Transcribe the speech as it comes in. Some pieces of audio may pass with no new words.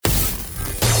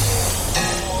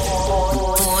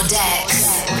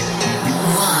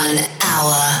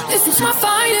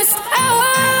finest hour.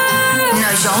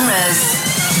 No genres,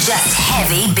 just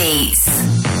heavy beats.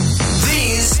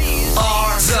 These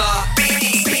are the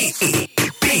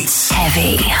beats.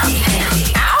 Heavy.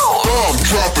 Ow! Bomb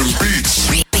droppers beats.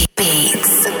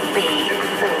 Beats. The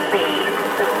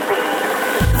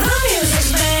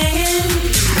music's banging.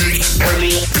 Do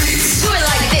it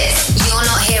like this. You're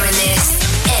not hearing this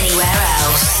anywhere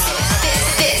else.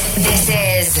 This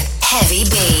is Heavy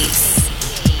Beats.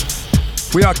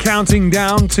 We are counting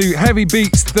down to Heavy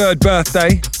Beats' 3rd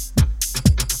birthday.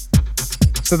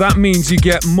 So that means you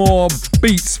get more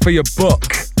beats for your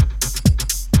buck.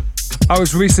 I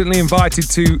was recently invited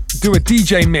to do a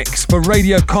DJ mix for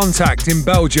Radio Contact in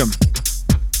Belgium.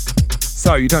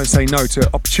 So you don't say no to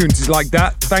opportunities like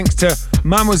that. Thanks to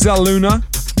Mademoiselle Luna,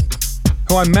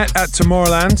 who I met at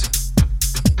Tomorrowland.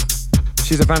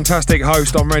 She's a fantastic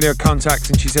host on Radio Contact,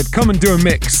 and she said, come and do a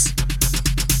mix.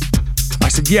 I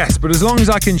said yes, but as long as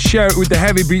I can share it with the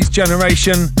Heavy Beats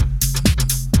generation,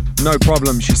 no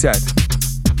problem, she said.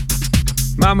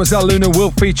 Mademoiselle Luna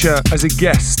will feature as a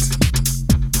guest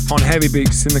on Heavy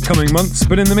Beats in the coming months,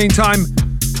 but in the meantime,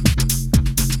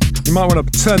 you might want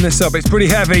to turn this up. It's pretty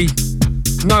heavy,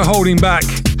 no holding back.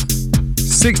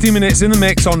 60 minutes in the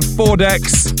mix on 4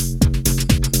 decks,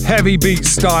 Heavy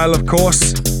Beats style, of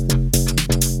course.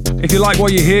 If you like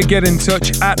what you hear, get in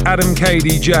touch at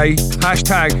AdamKDJ,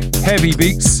 hashtag Heavy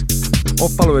Beats, or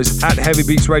follow us at Heavy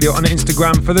Beats Radio on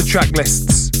Instagram for the track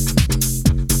lists.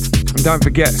 And don't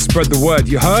forget, spread the word,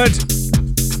 you heard?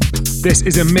 This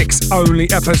is a mix-only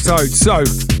episode, so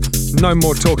no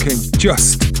more talking,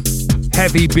 just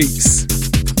Heavy Beats.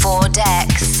 4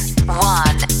 decks, 1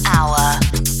 hour.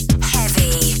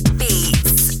 Heavy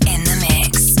Beats in the mix.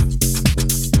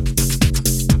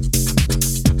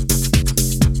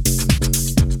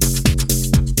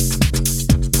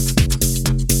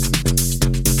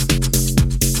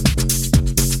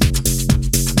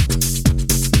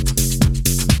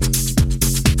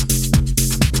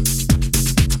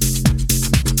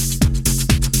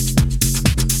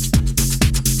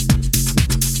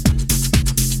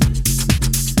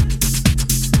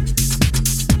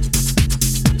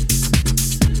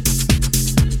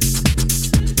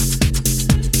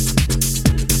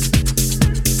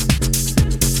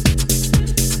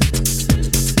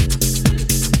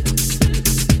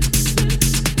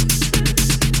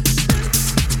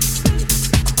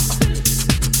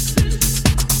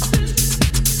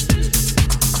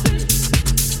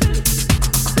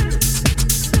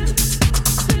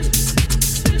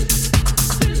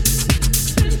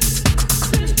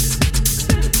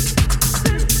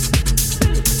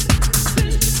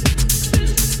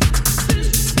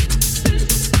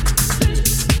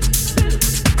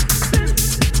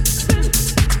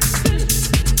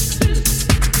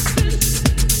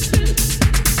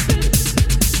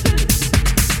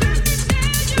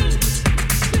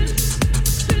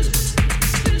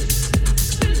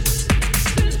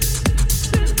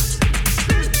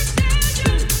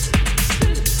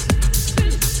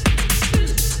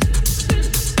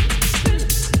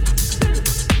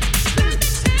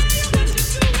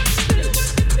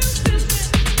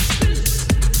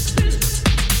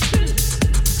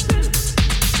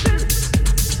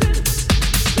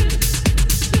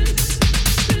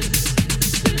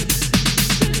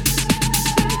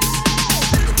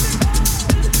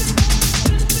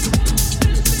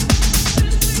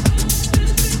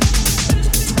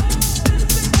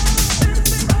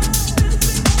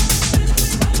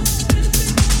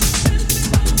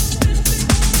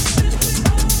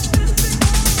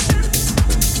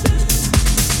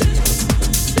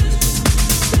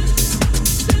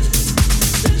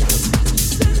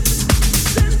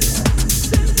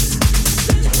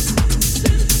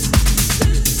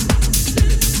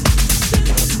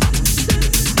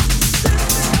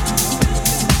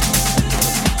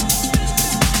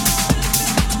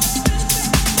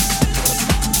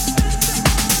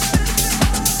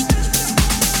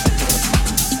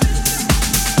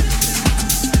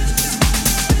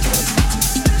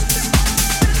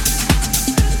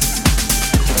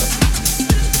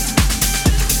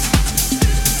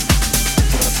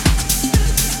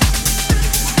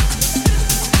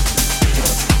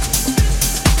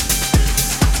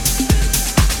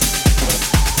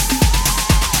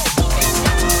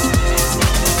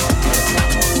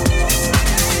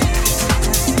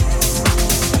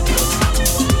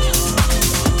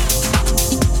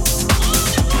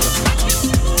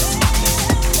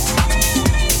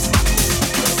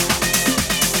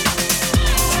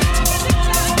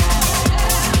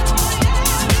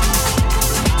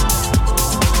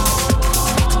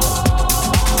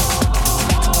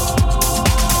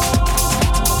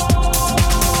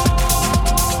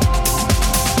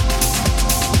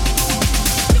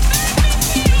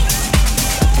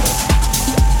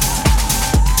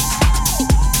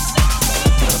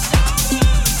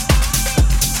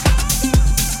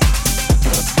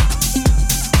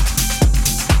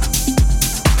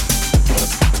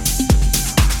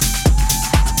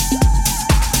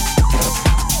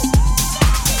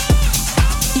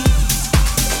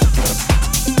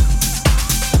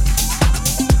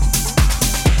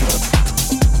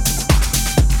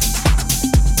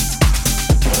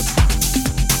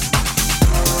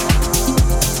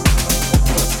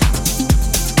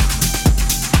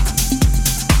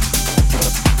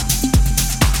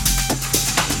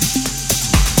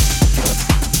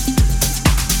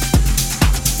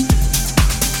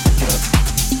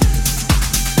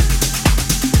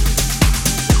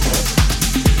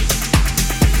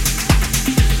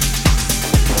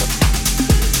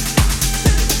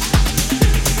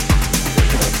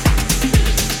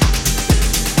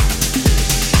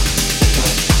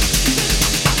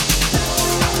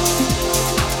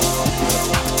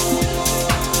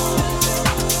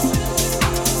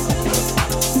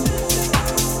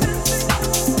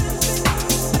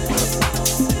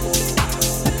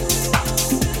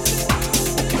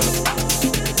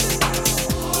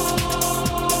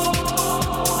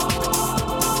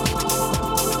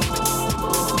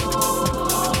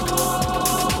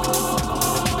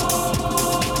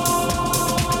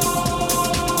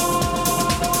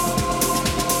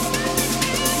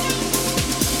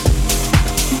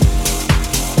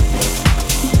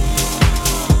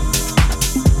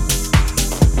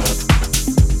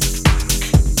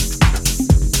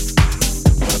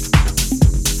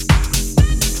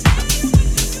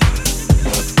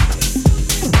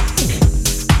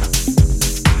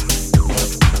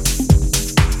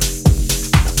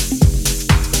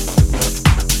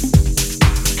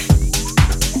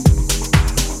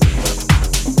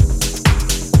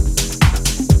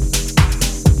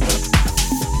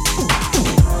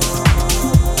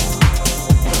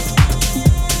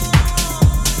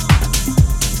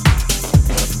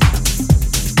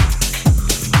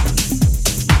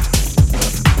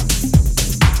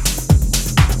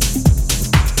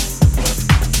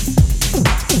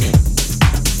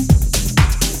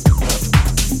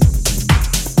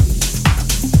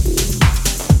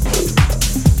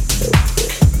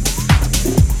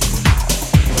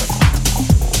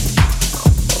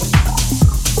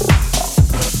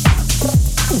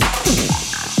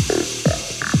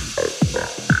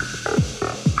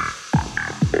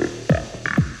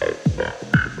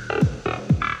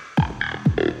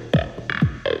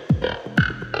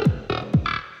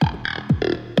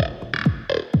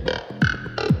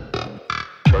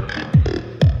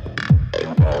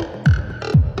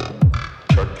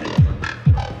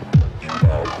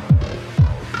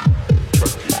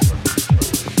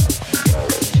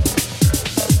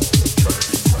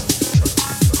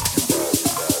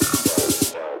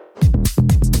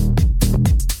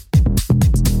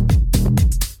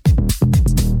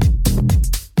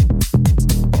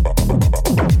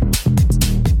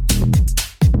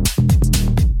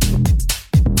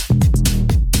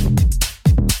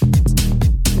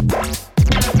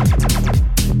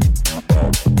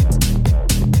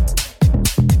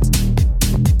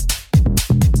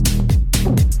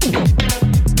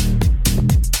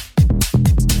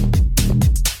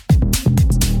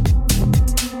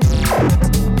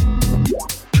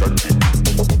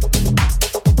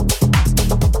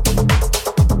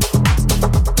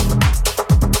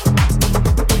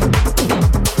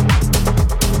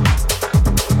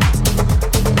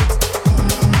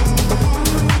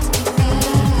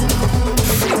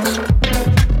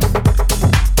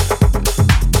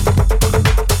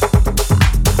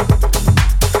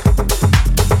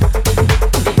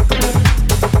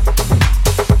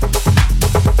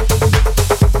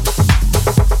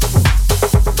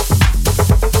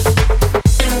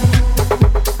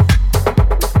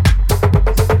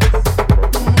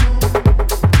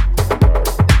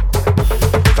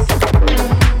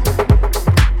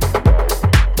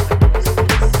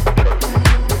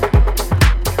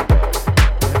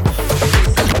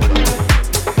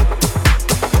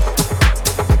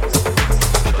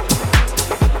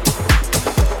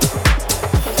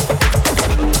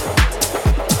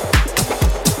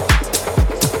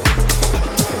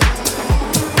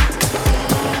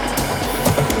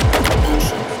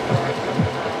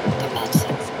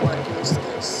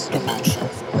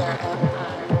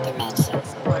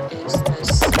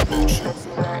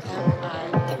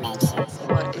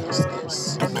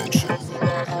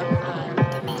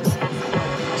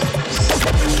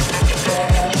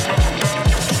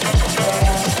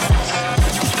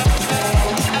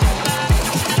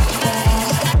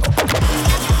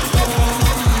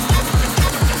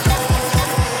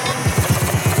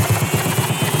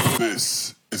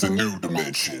 new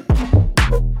dimension.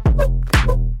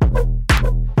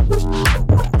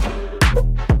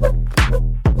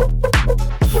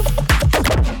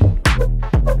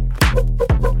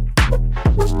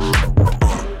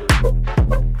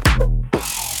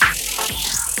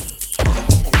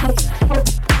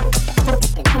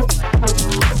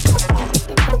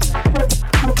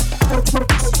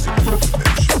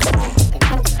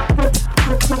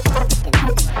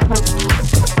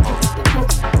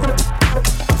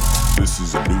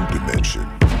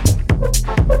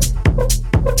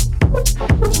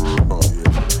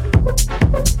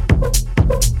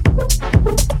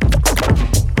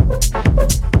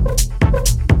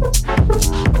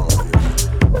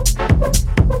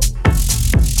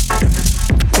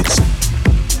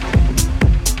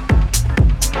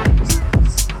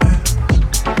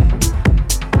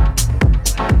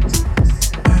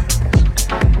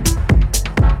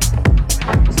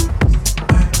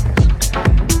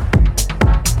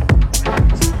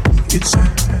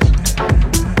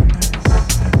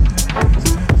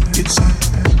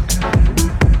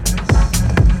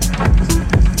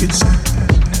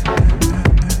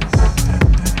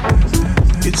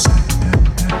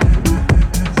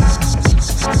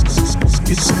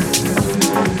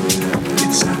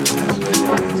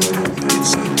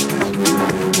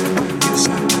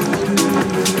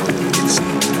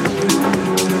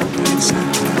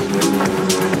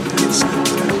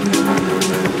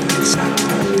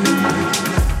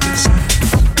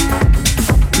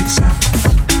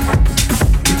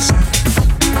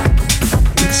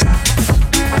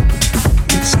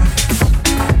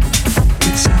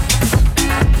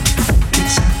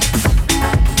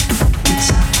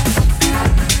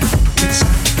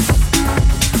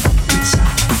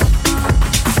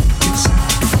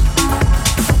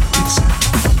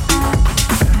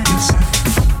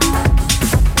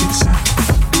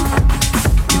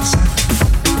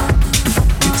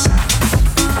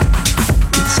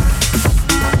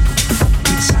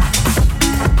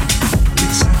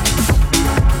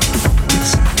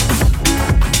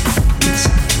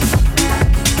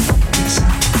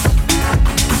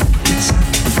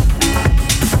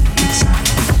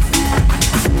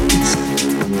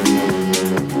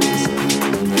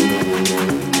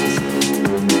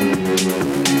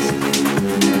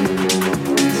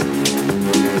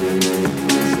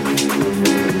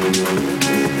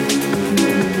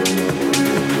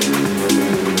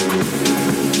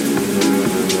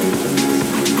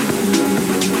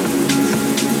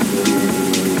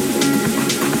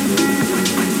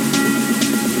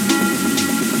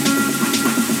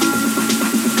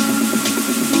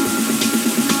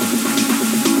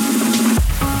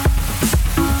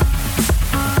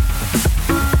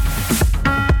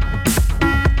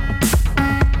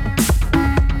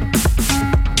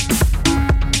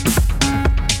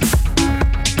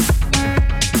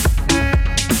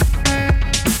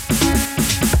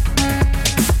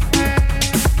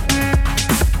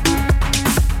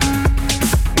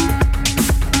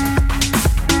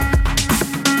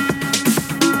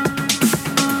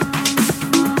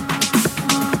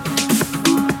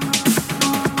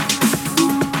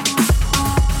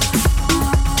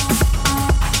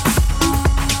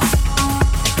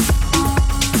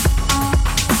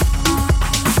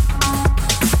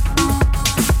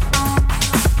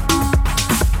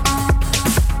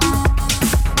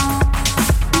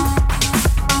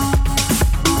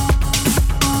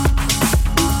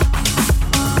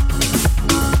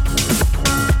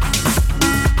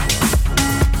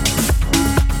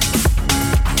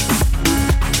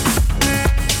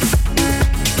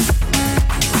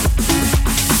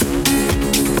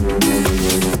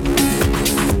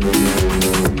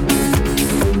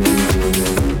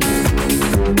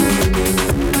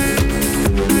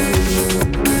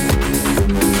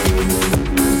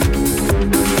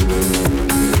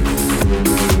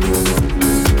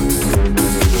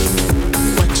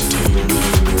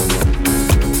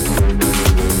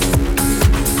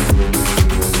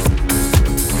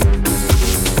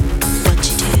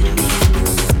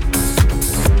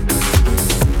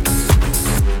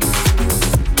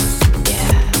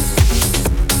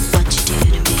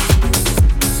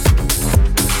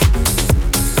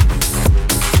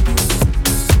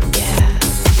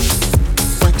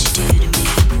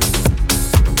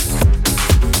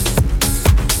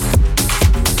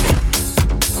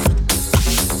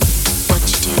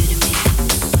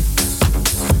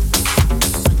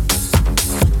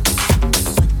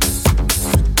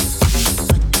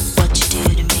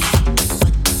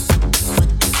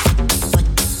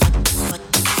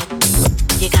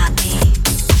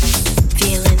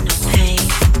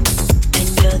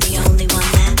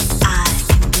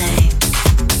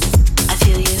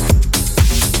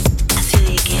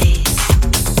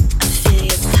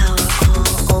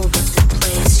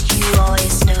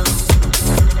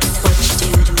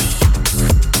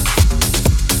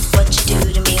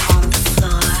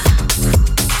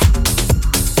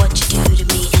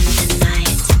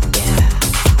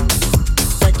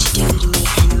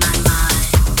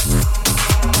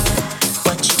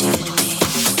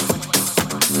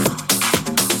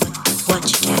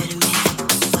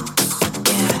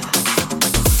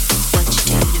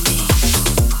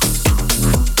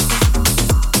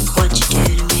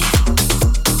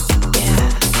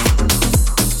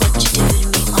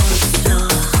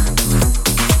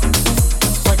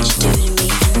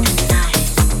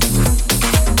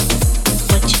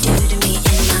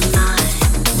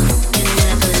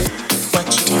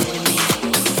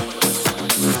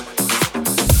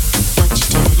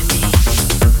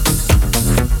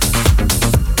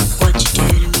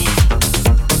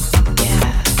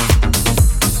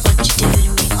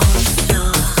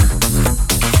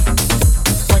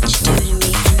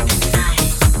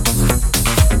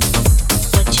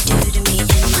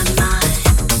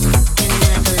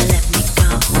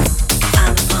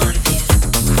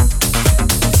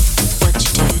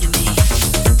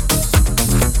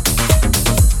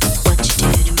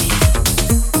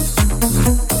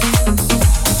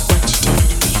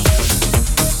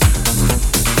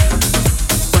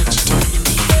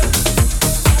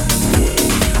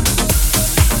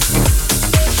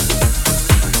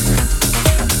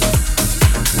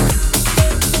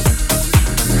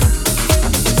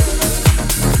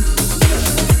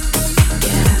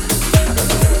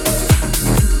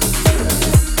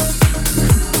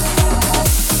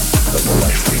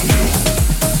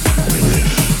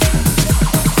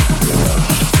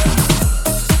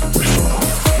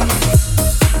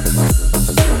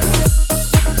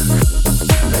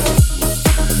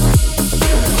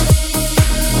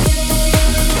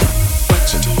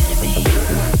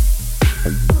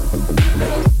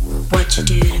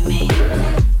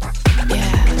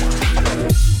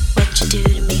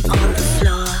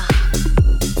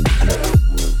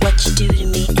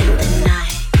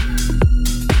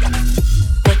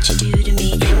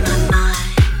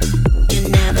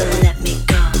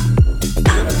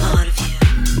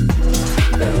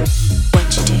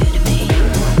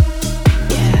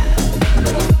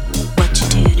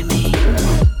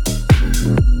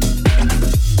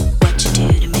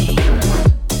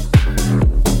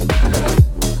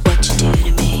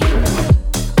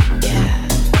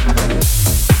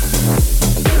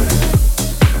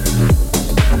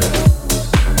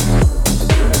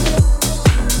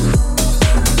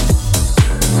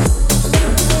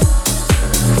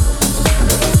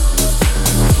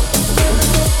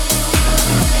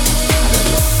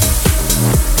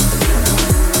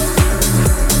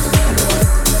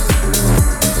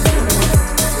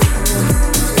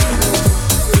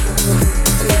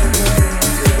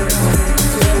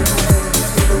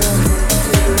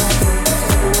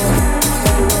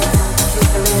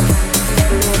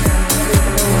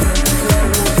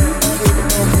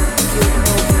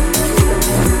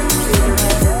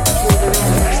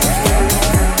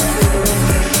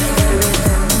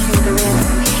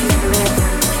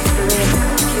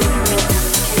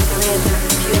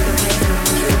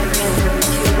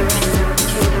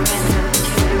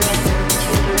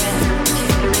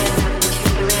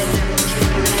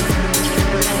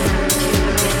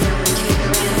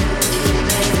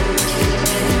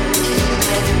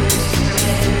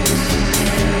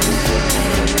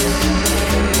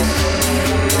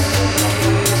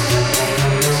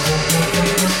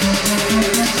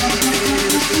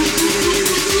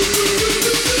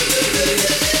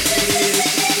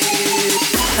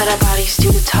 bodies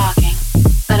do the talking.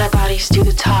 Let our bodies do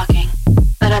the talking.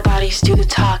 Let our bodies do the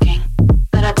talking.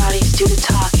 Let our bodies do the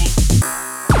talking.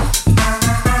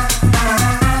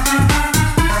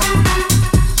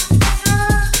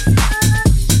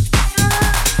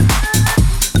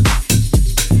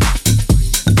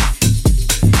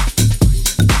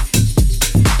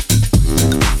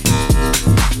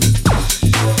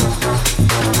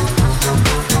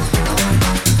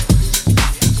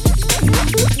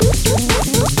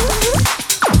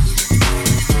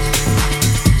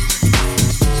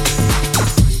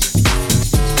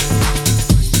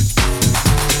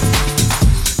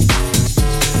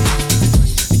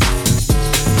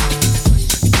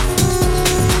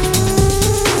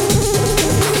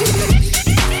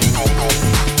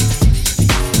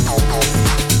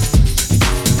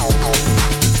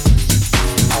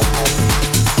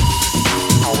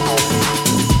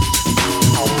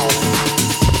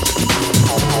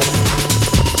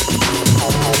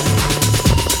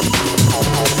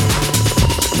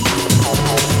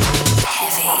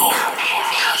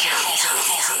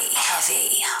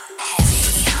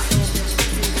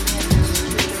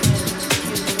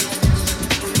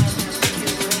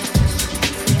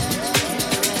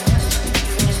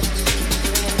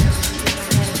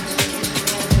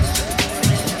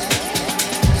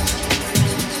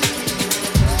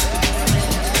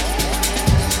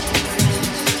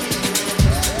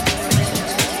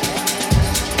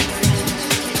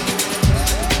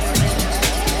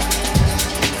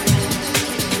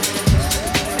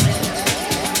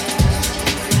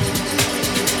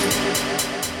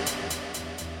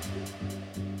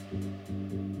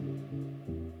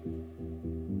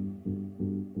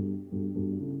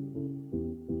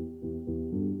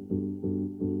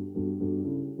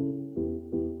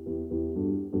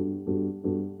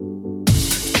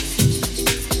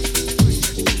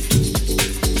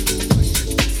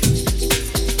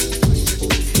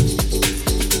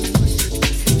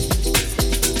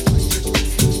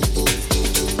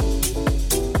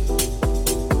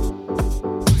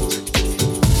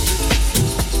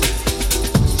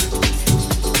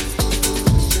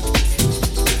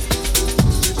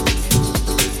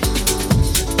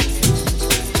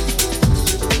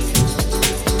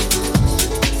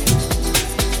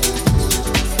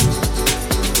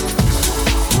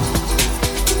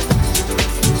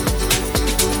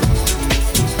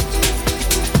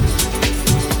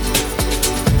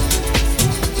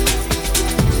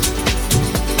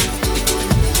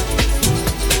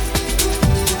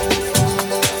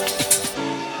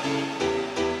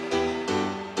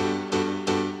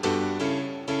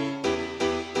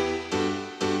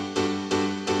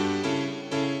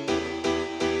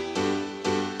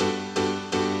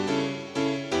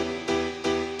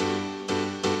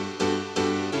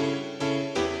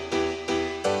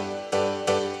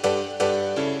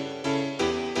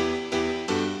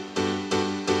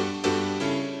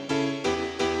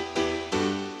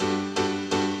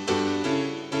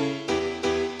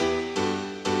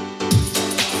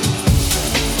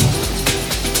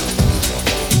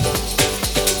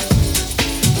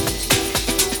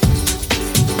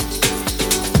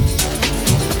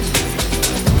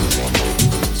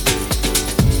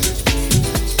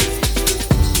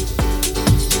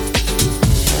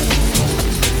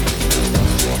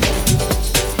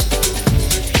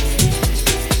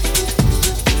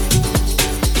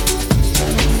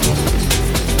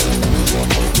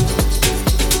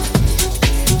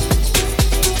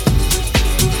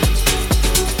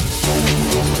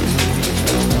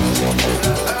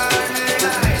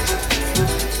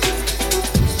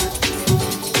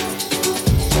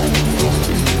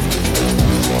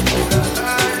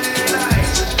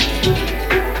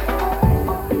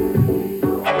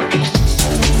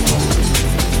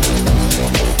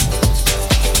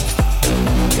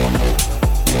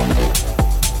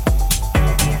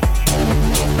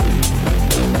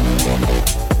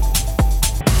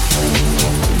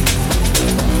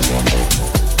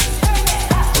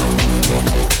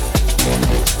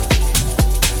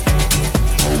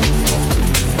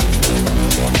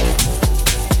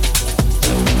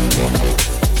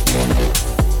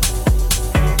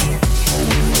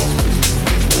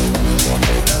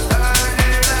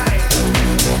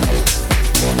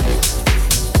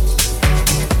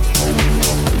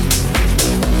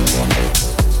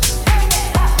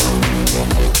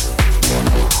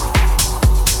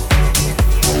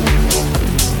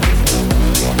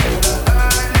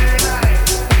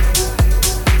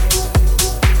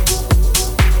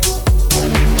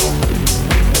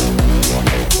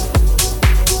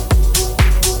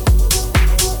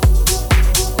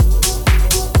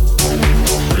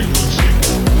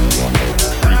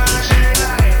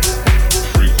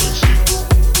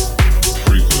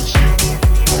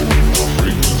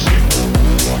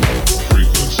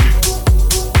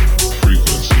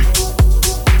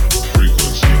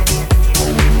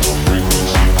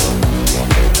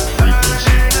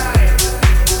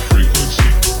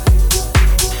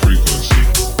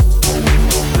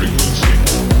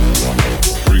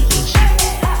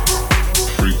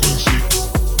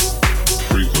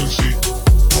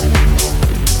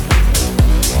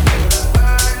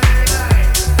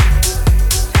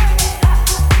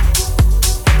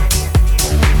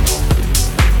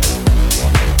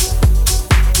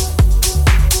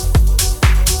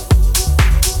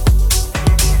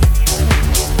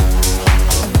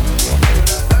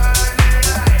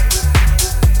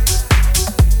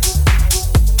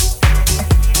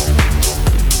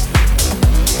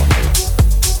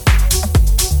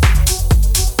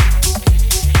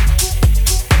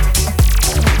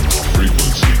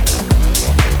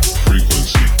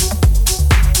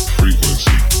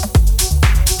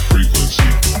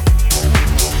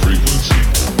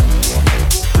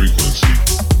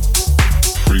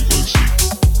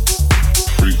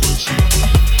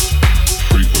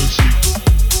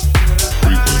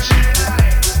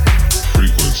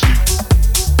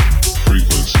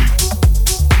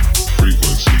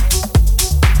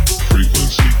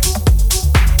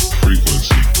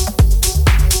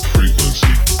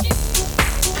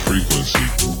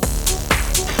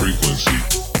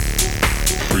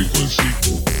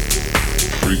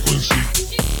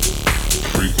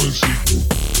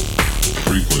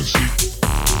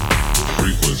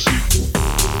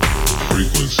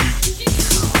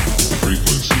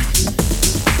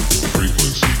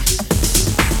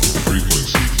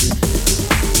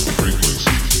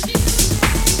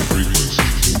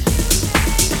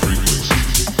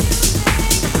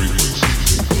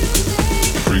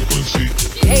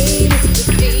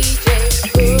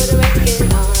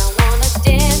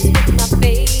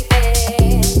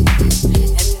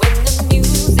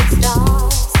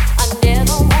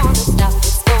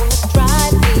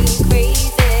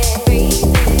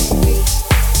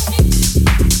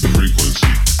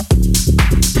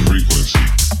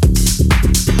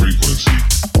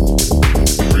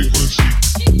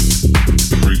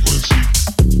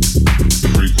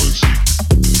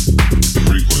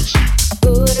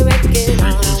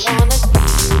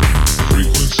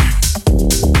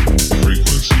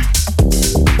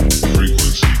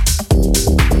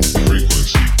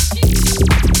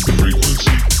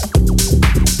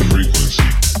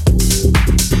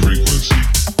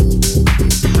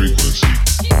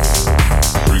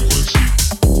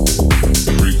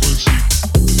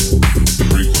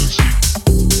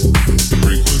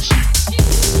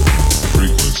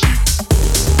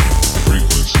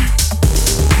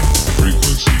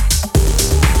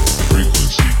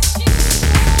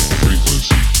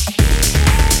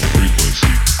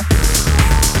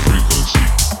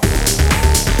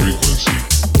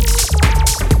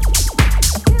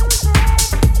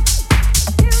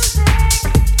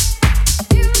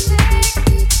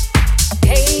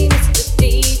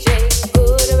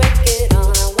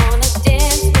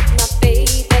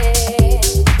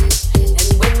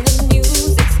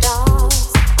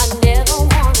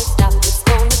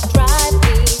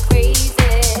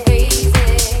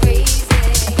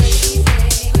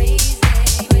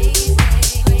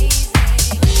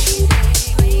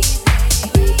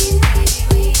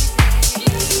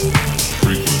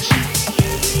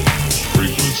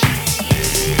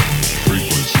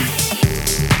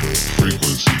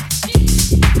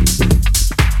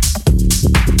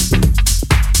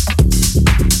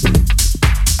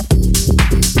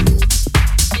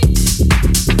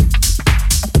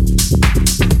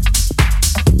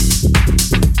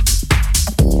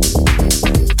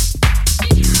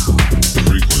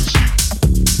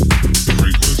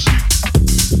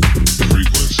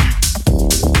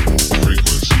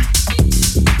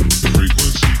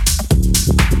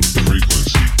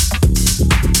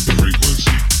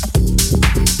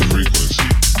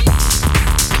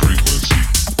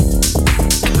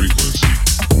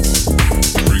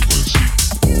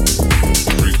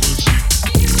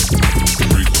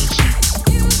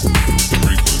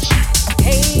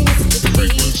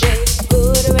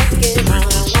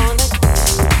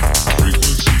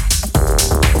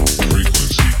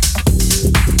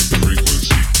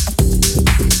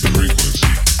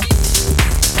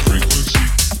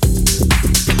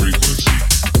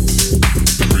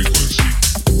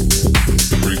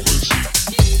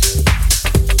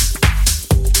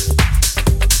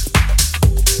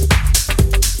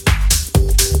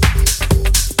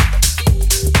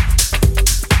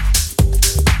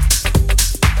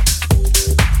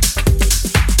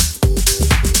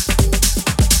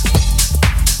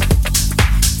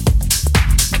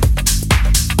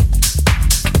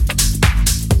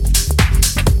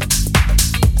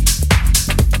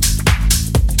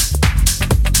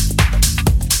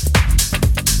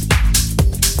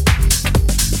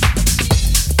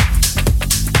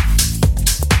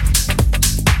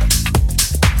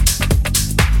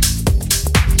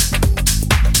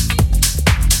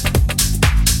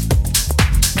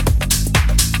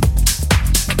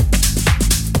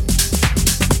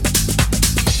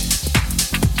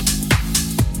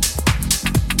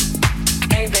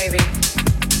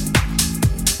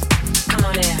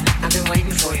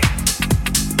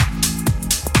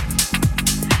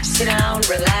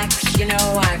 relax, you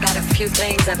know, I got a few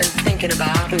things I've been thinking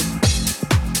about.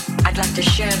 I'd like to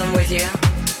share them with you.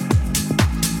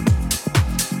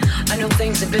 I know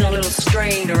things have been a little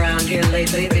strained around here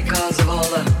lately because of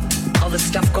all the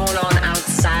stuff going on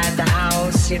outside the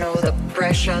house, you know, the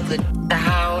pressure, the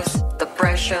house, the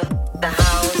pressure, the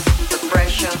house, the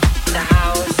pressure, the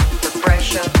house, the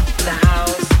pressure, the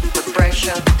house, the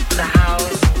pressure, the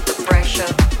house, the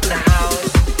pressure, the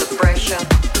house, the pressure,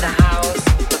 the house, the pressure, the house,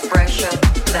 the pressure,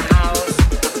 the house,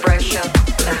 the pressure,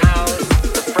 the house,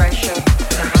 the pressure,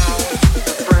 the house,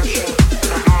 the pressure, the house, the pressure,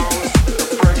 the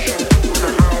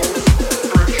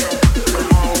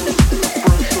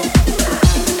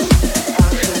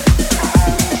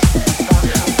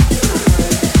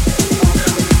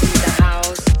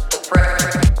house, the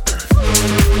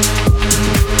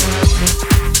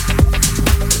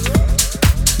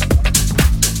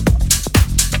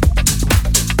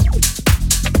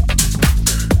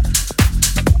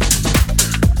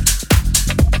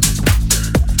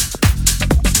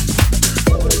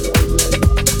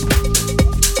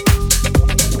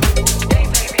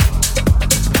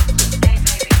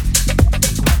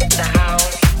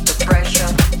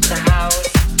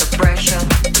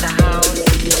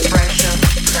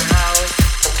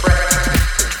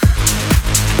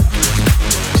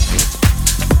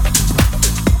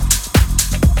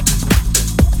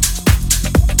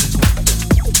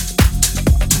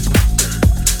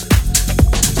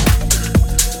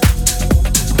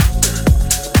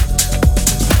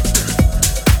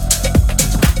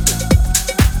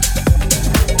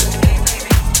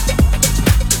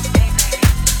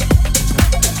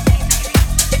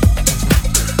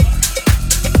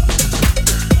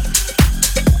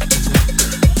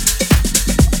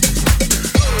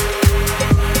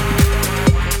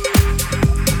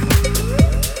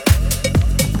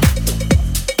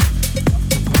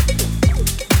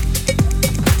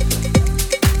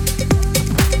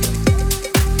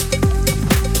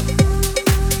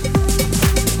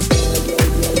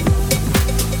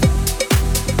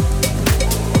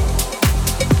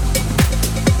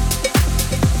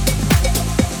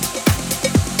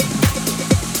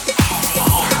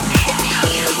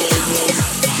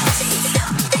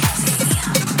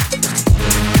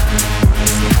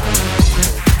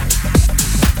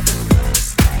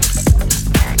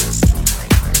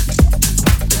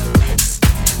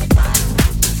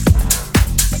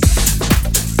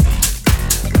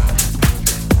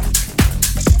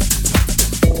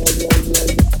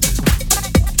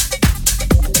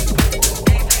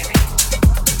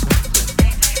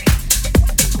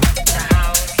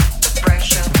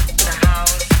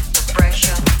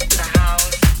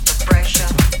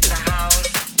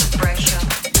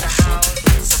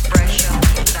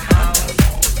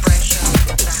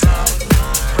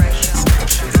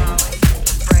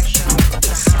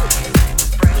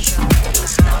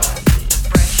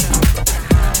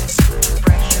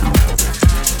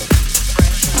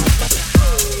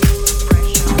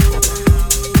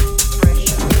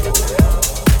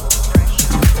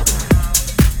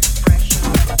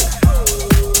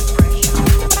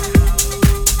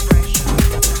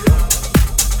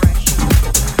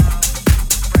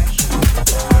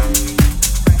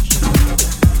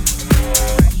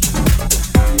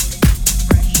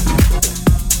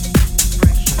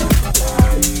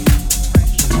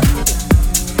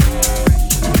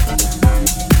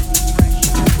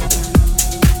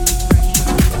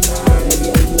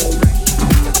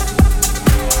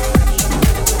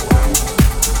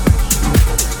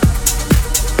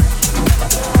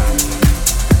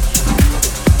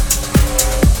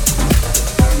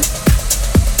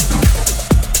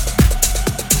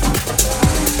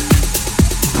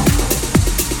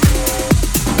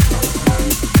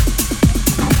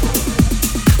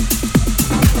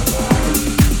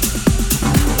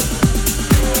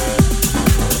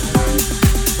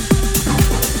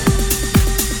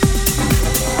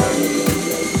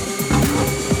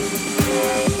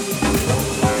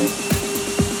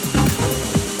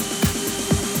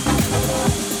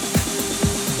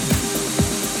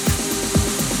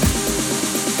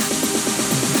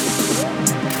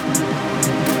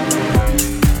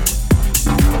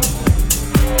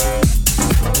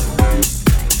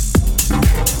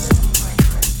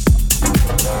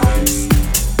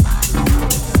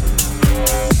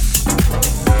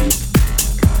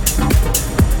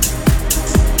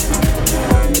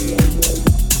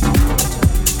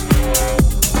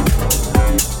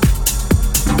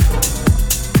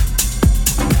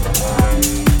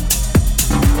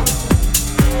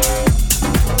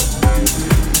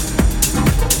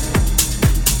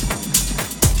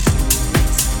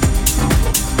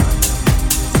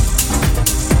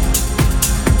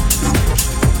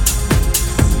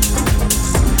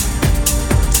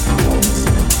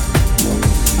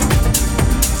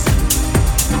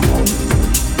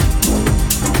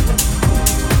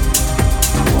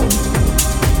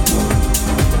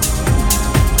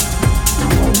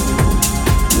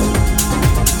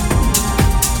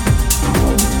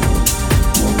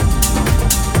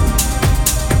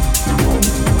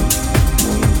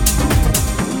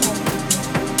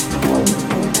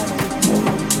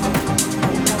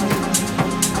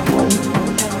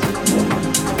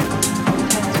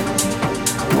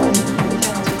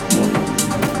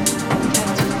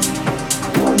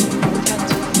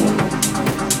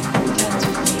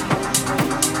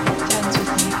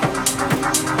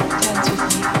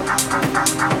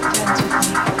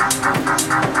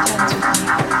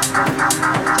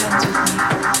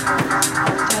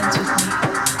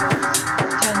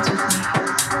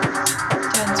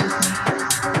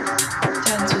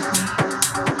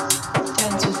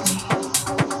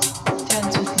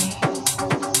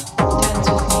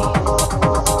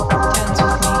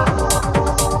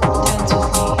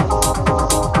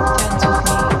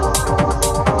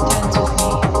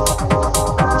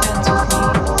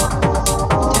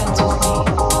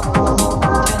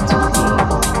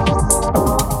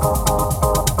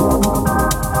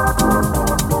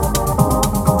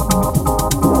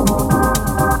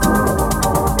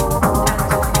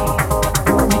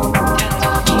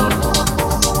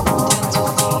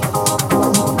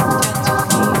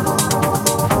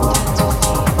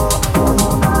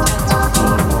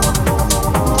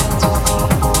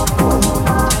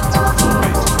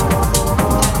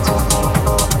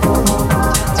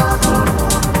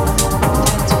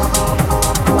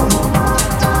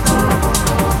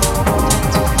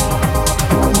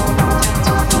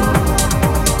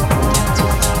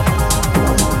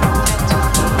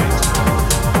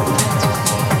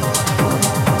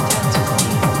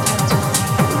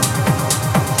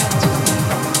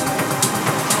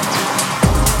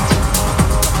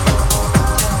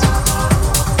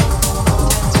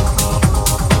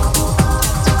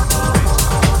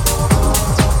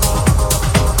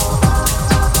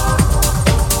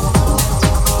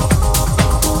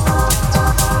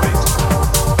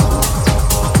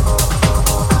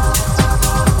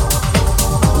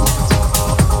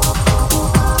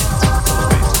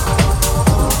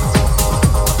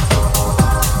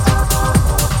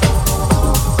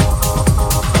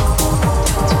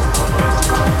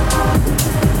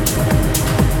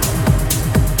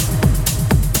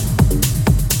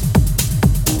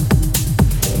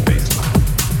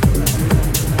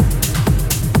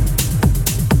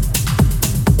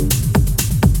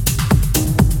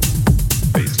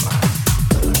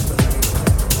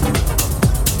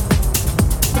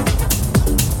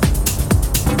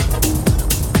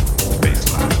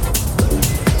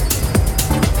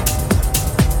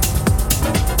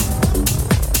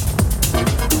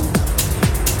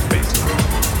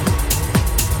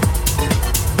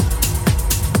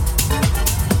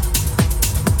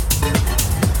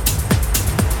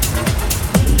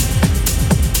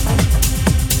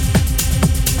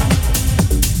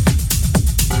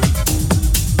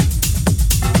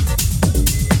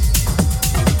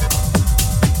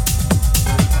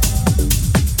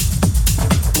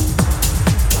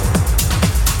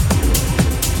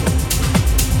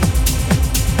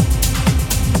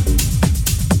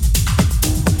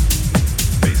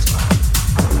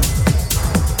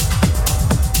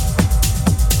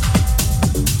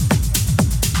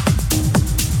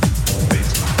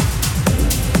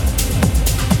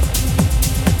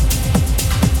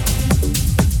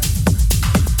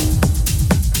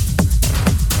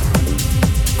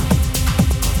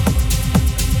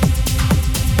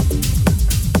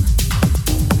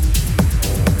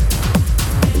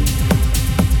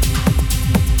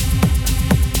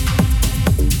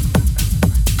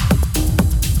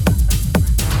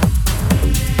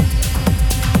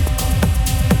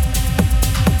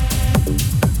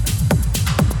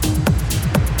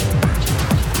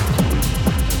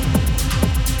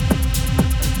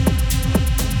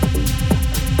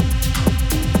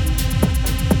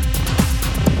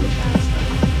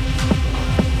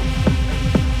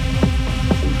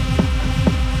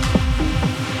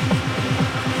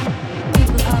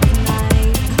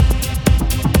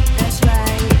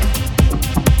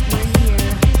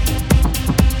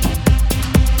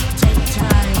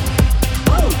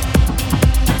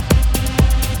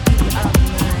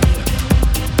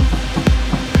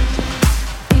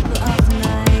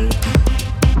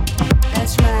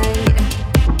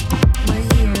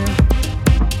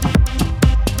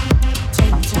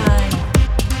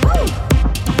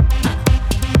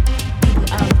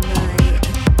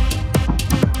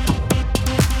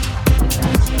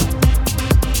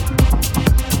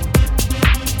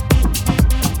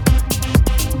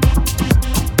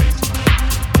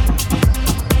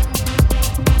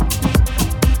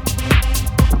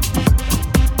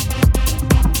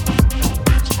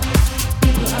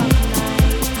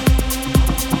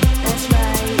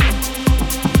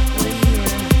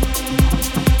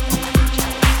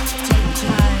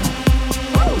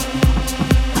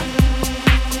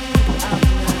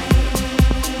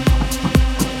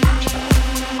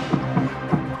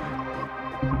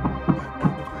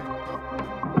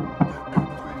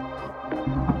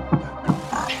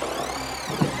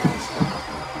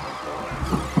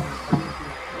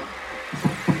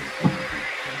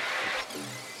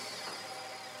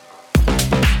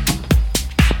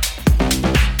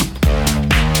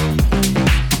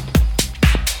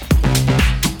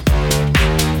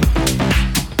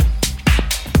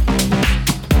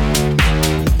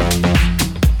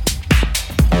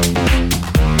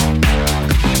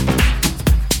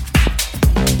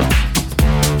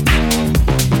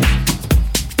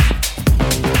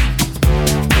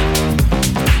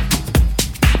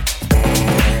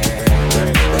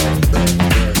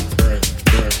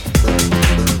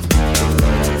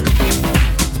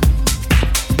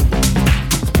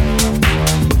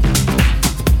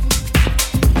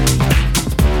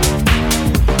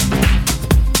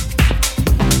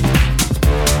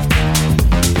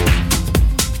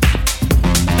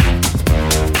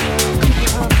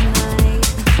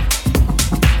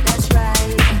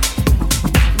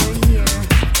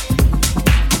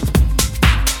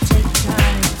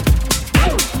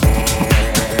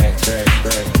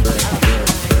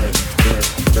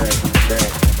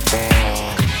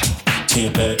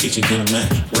bad bitches in a man.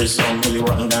 Wrist on, really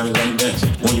rockin' diamonds on the dance.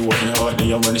 When you working hard, then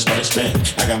your money start expanding.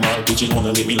 I got model bitches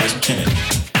wanna lick me like some candy.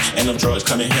 And them drugs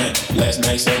come in hand. Last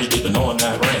night, savage did, but no, I'm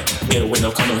not ran. Get away,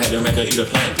 no condom, had to make her eat a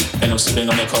plant. And I'm sipping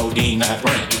on that codeine, not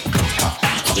brandy.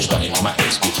 I'm just starting on my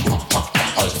ex bitch.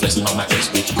 I'm just flexing on my ex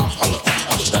bitch.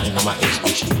 I'm just starting on my ex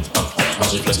bitch. I'm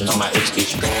just flexing on my ex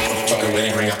bitch. Fucking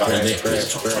wedding ring up on her neck.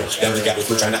 Then we got the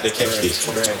food trying not to catch this.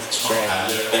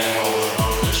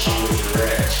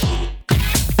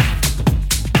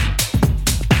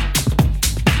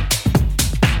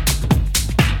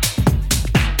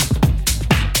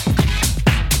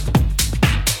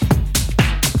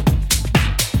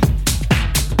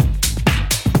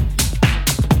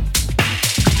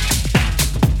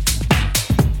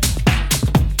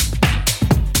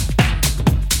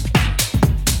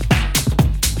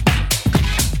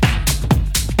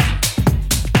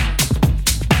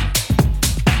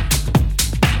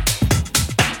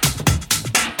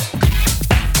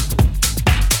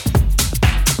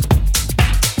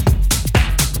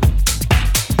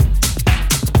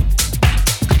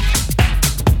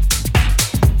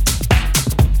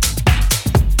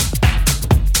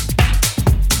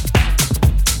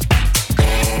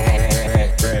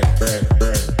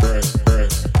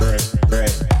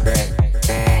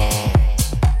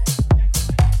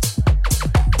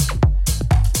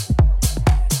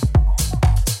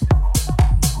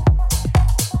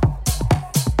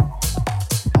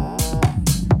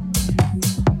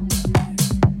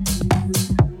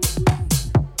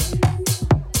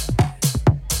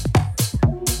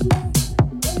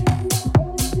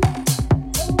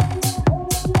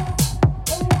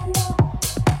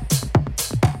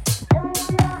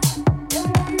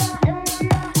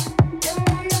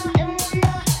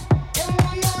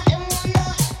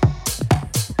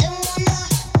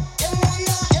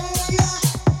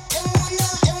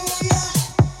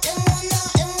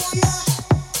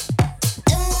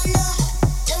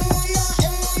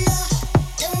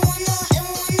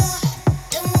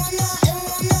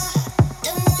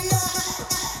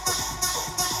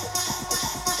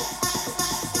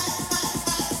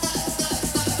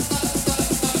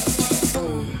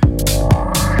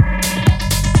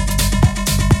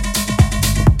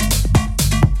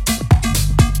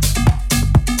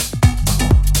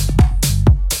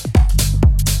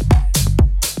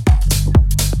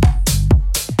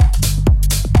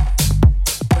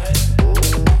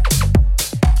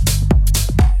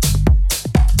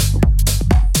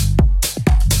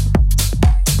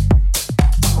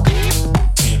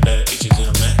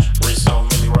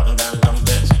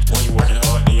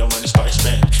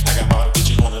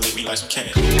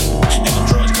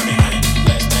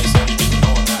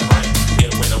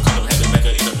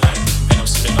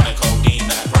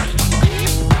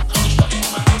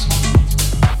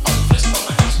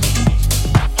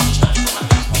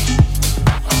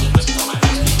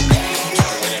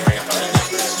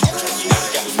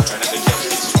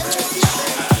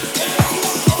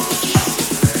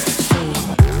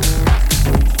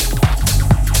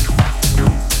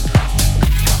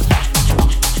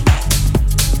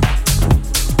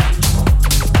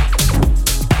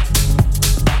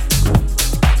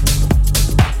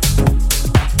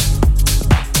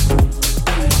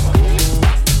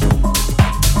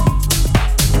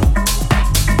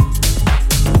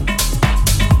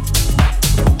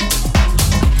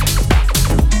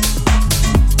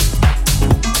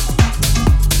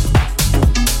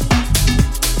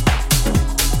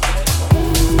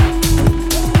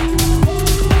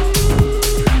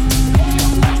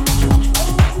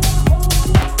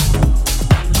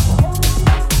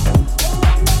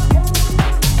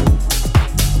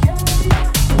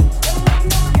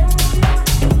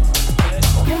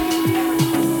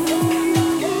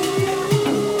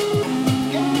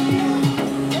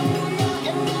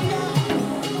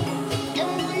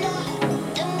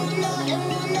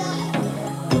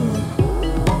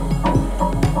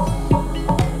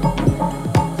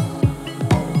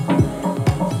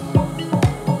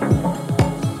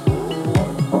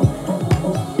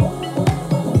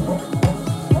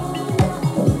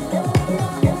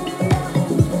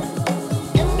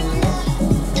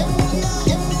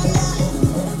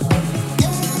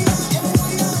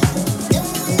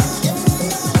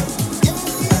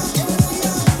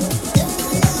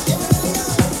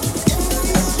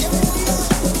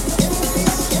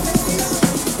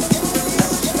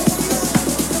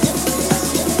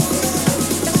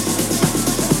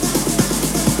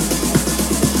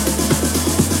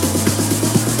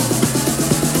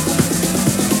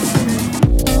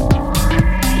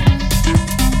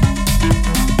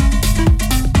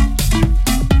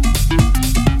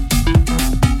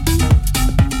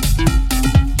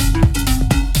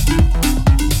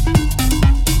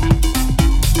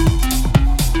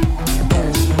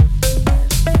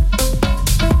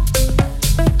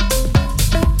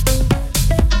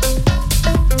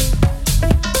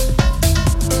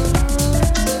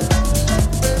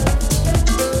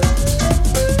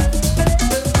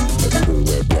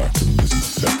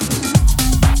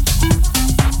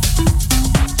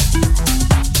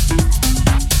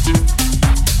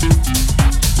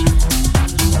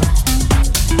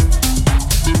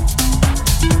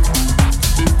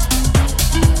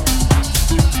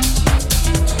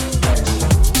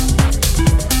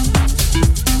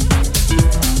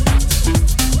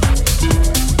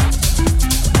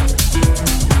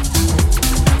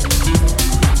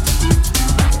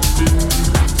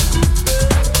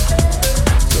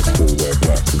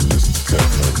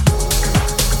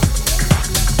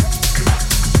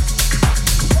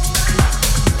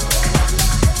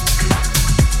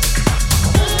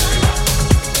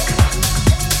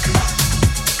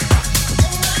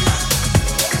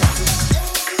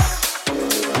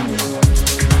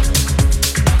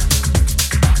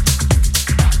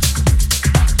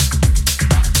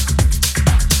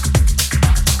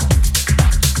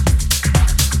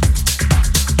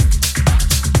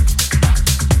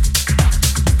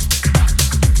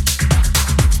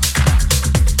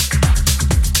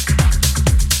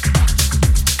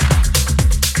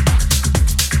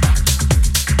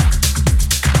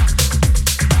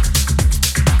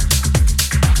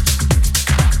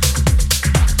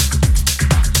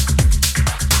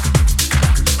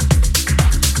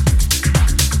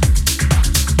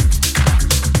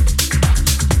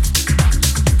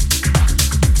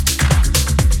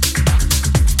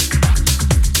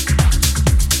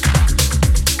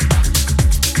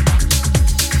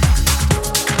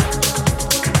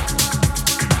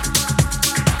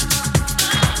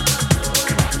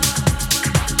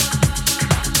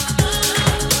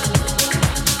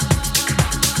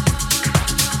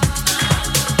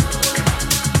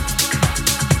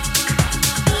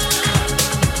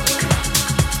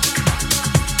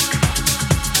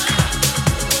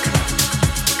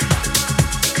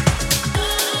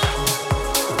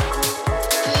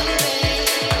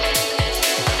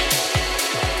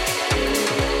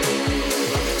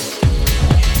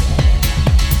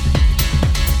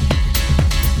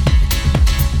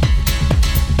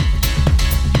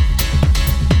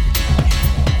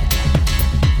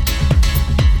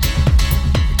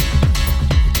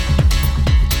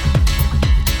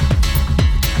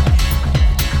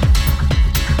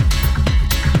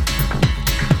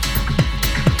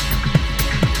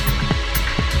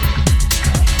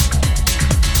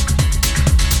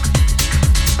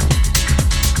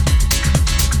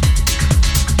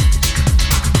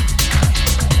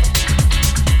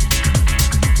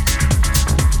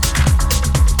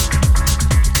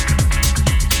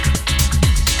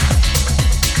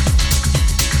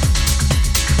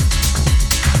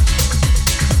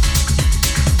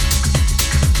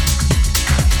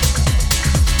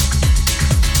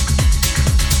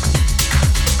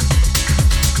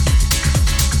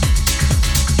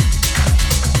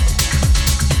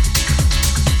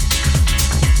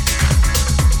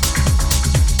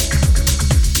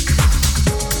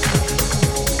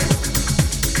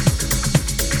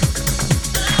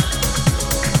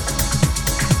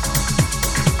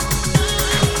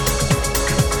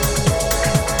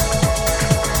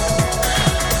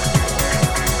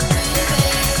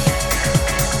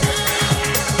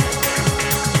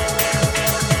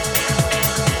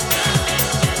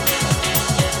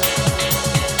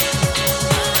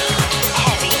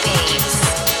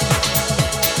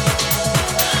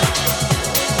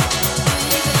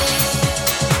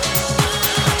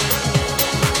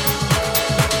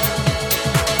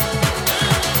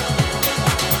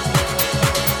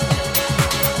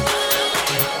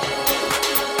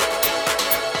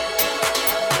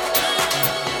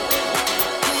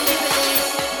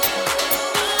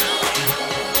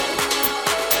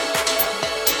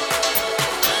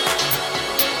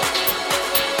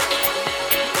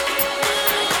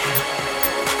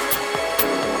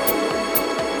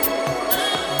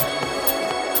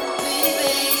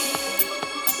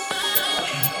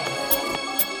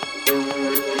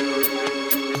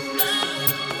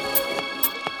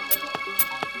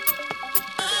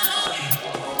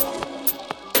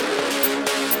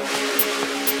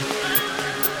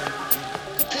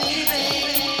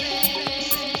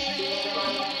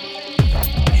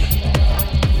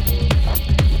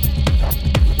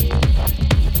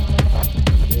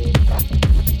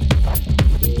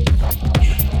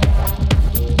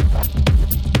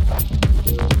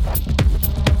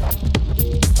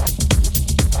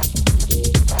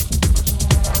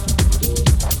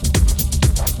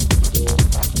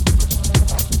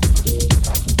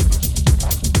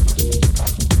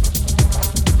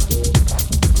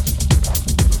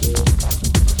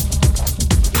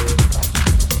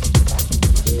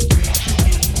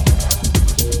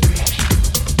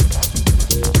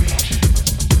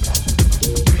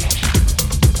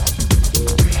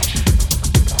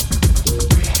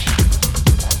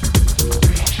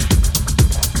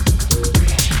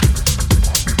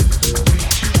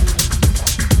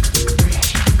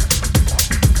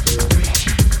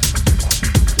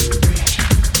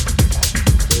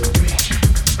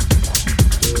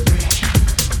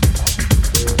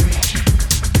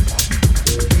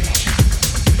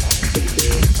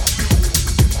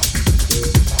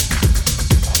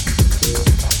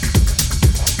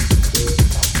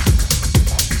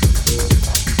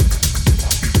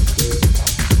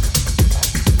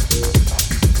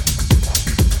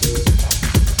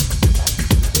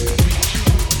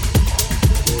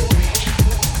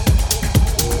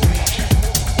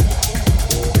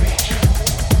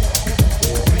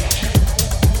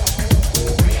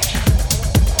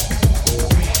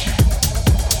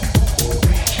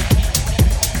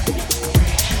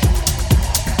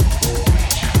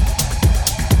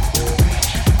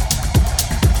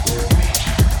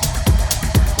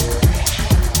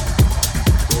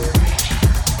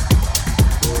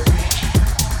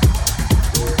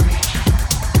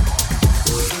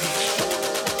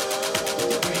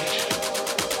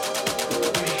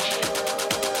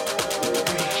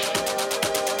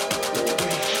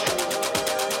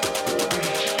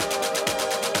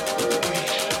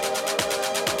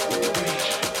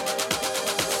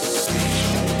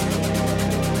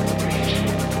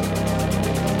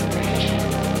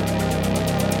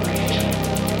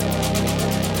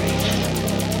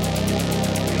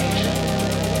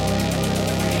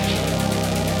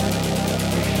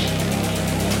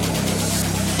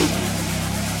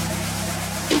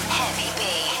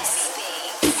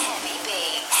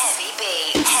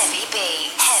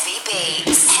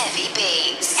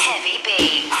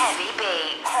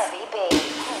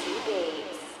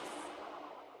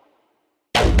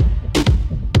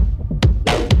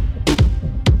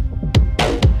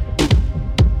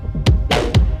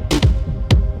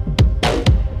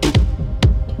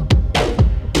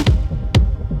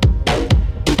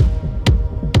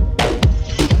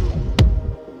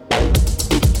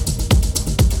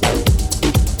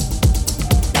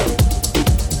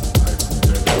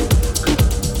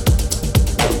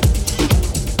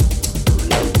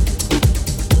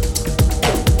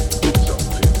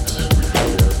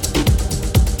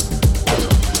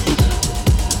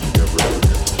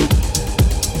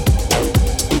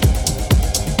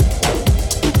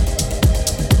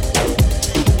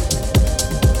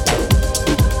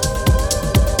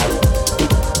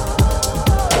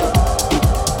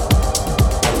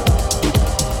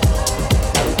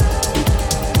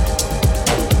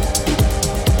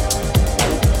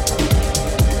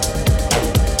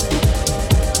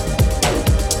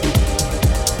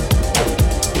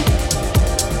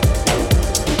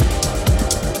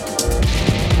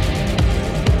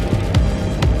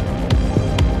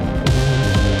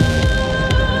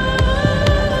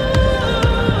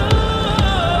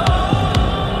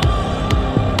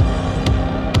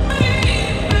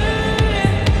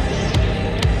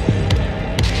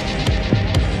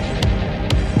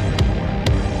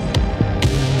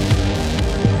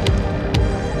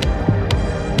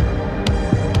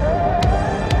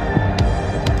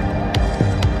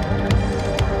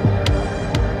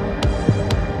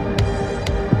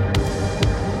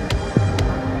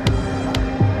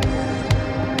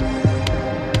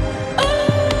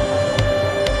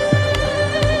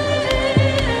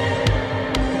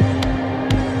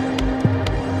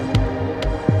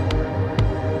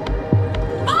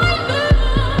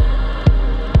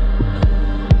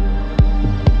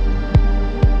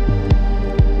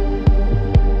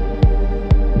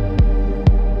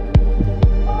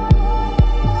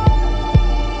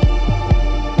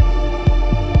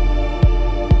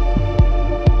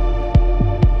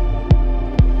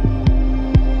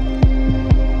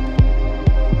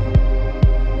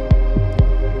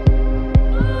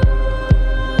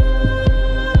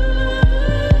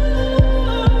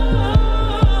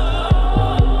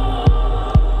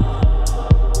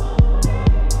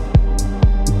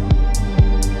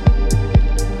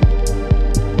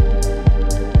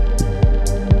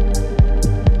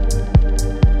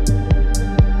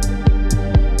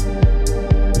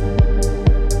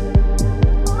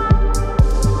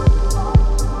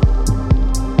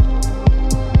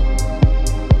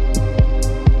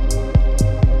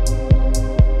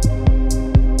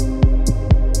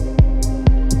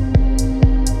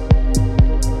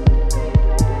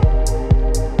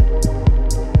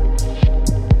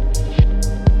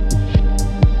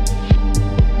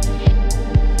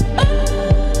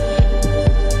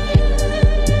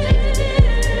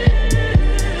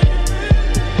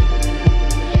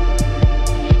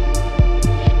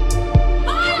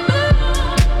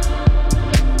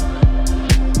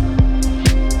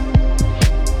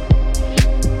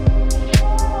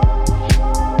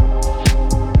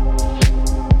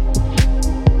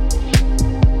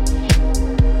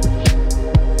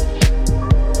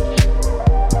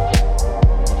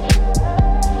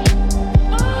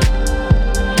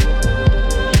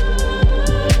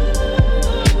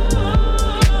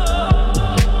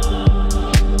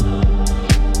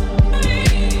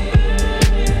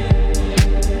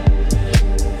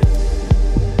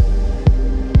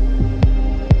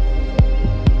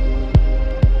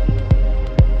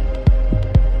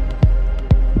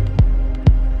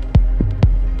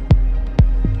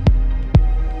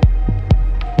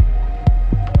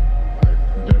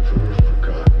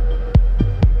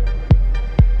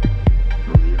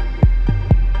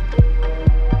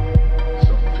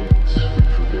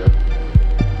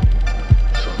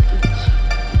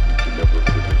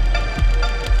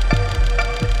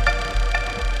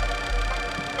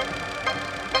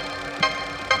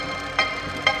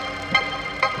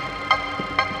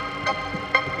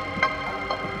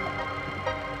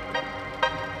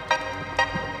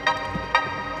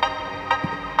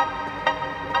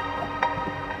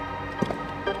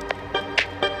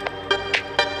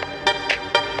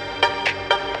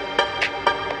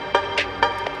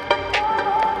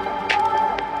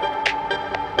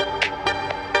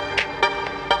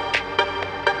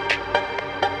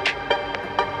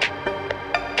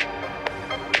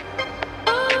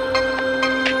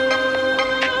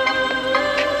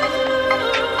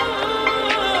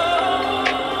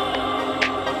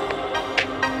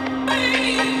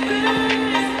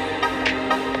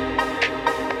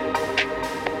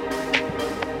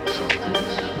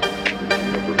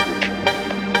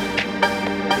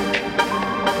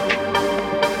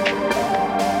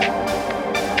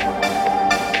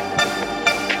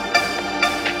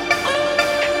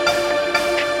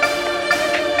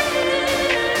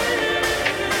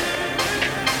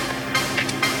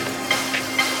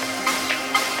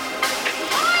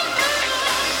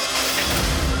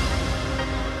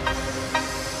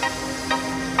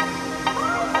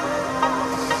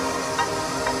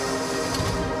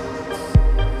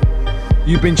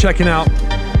 You've been checking out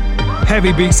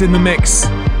Heavy Beats in the Mix.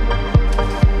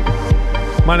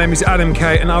 My name is Adam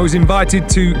K, and I was invited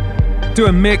to do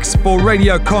a mix for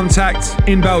Radio Contact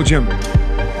in Belgium.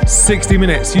 60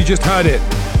 minutes, you just heard it.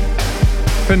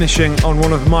 Finishing on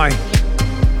one of my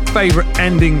favourite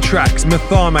ending tracks,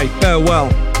 Mathame, Farewell.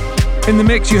 In the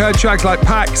mix you heard tracks like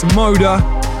Pax, Moda,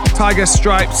 Tiger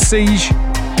Stripes, Siege,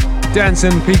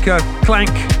 Danson, Pika, Clank,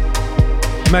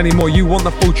 many more. You want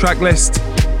the full track list?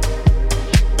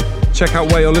 Check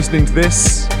out where you're listening to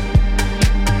this,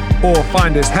 or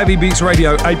find us. Heavy Beats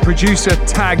Radio, a producer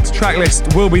tagged track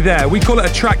list will be there. We call it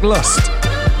a track lust.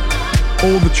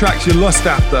 All the tracks you lust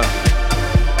after.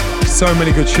 So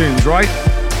many good tunes, right?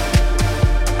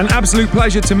 An absolute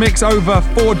pleasure to mix over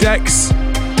 4 decks.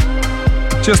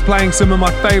 Just playing some of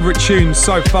my favourite tunes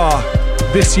so far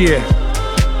this year.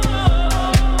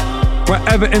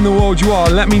 Wherever in the world you are,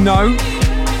 let me know.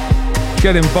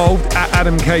 Get involved at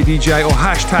AdamKDJ or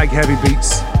hashtag Heavy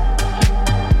Beats.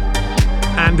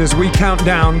 And as we count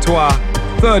down to our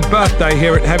 3rd birthday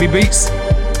here at Heavy Beats,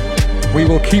 we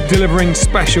will keep delivering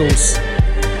specials.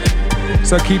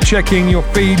 So keep checking your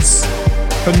feeds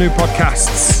for new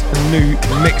podcasts and new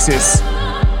mixes.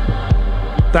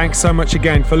 Thanks so much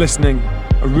again for listening.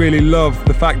 I really love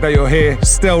the fact that you're here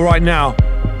still right now.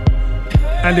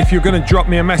 And if you're going to drop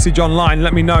me a message online,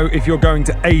 let me know if you're going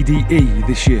to ADE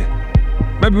this year.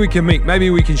 Maybe we can meet, maybe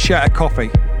we can share a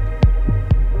coffee.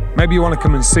 Maybe you want to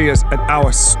come and see us at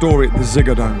our store at the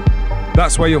Ziggo Dome.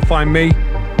 That's where you'll find me,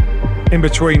 in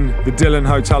between the Dylan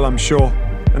Hotel, I'm sure,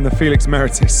 and the Felix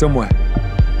Meritis, somewhere.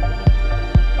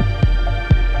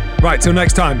 Right, till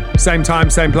next time, same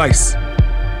place.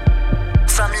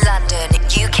 From London,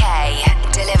 UK,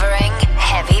 delivering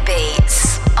Heavy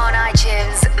Beats on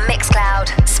iTunes, Mixcloud,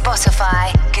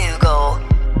 Spotify, Google.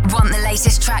 Want the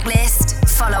latest track list?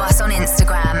 Follow us on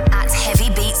Instagram at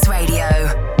Heavy Beats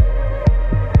Radio.